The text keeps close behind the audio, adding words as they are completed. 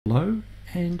Hello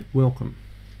and welcome.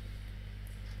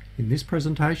 In this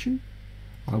presentation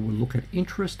I will look at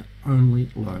interest-only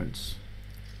loans,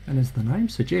 and as the name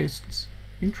suggests,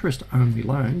 interest-only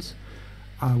loans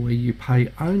are where you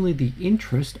pay only the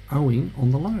interest owing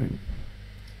on the loan.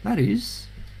 That is,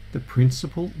 the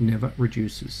principal never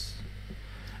reduces.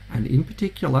 And in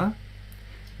particular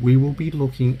we will be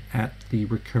looking at the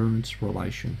recurrence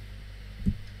relation.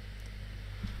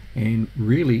 And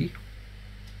really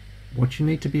what you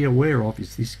need to be aware of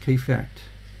is this key fact.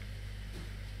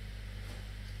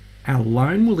 Our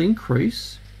loan will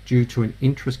increase due to an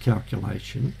interest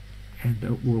calculation, and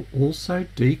it will also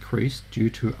decrease due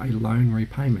to a loan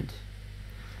repayment.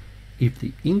 If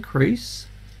the increase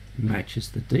matches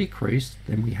the decrease,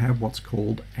 then we have what's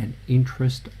called an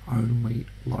interest-only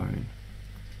loan.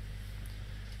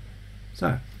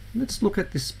 So let's look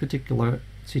at this particular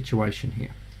situation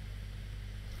here.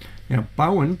 Now,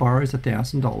 Bowen borrows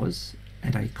 $1,000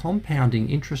 at a compounding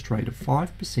interest rate of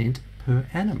 5% per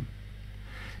annum.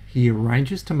 He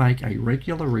arranges to make a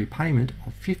regular repayment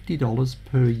of $50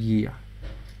 per year.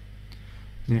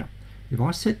 Now, if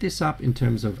I set this up in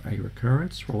terms of a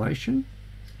recurrence relation,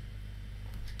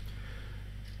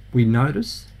 we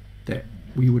notice that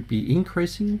we would be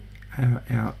increasing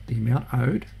the amount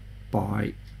owed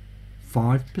by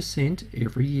 5%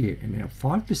 every year. And now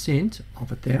 5% of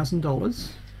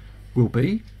 $1,000 will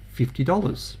be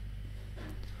 $50.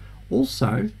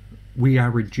 Also, we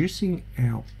are reducing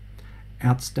our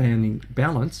outstanding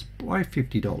balance by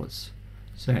 $50.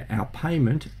 So our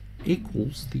payment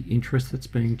equals the interest that's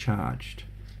being charged.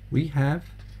 We have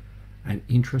an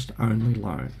interest-only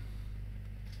loan.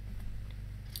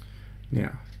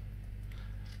 Now,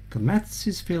 the maths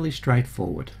is fairly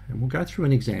straightforward, and we'll go through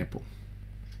an example.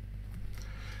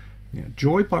 Now,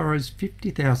 Joy borrows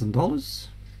 $50,000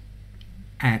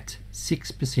 at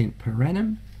 6% per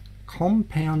annum,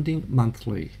 compounding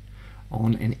monthly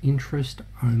on an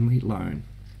interest-only loan.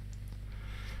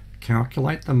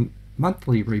 Calculate the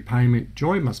monthly repayment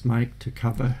Joy must make to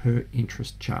cover her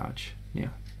interest charge.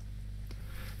 Now,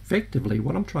 effectively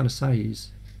what I'm trying to say is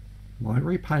my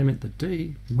repayment, the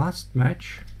D, must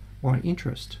match my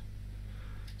interest.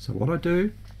 So what I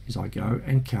do is I go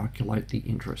and calculate the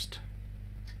interest.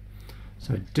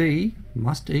 So D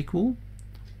must equal,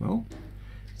 well,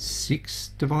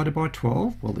 6 divided by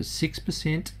 12, well, there's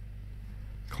 6%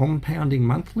 compounding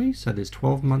monthly, so there's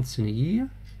 12 months in a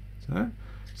year. So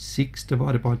 6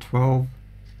 divided by 12,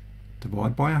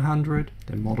 divide by 100,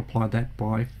 then multiply that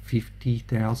by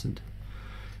 50,000.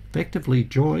 Effectively,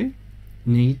 Joy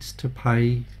needs to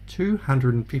pay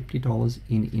 $250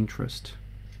 in interest,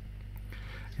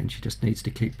 and she just needs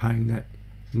to keep paying that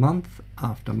month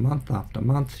after month after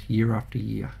month, year after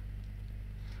year.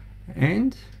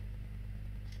 And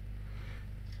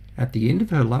at the end of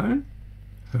her loan,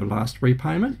 her last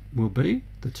repayment will be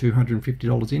the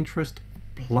 $250 interest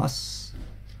plus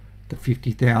the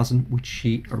 $50,000 which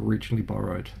she originally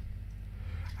borrowed.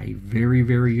 A very,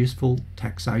 very useful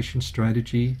taxation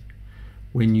strategy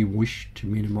when you wish to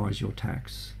minimize your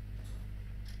tax.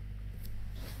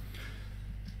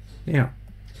 Now,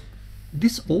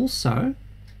 this also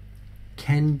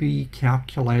can be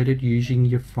calculated using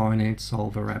your Finance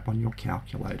Solver app on your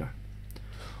calculator.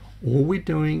 All we're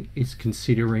doing is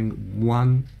considering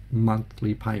one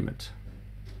monthly payment.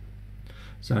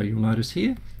 So you'll notice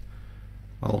here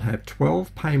I'll have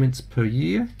 12 payments per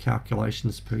year,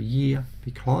 calculations per year,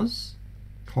 because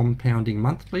compounding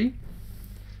monthly,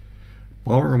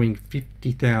 borrowing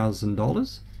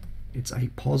 $50,000, it's a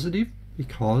positive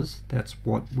because that's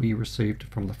what we received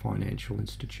from the financial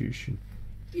institution.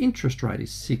 Interest rate is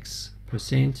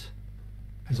 6%.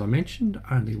 As I mentioned,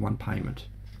 only one payment.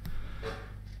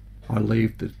 I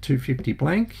leave the 250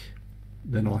 blank,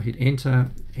 then I hit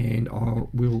enter, and I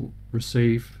will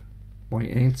receive my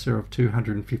answer of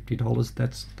 $250.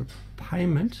 That's the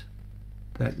payment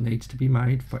that needs to be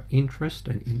made for interest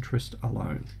and interest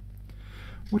alone.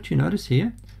 What you notice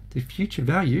here, the future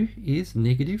value is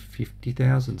negative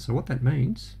 50,000. So what that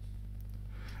means,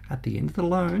 at the end of the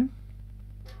loan,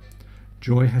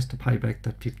 Joy has to pay back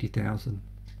that 50,000.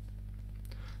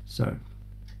 So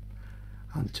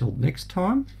until next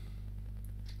time,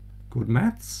 good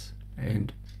maths,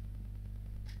 and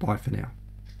bye for now.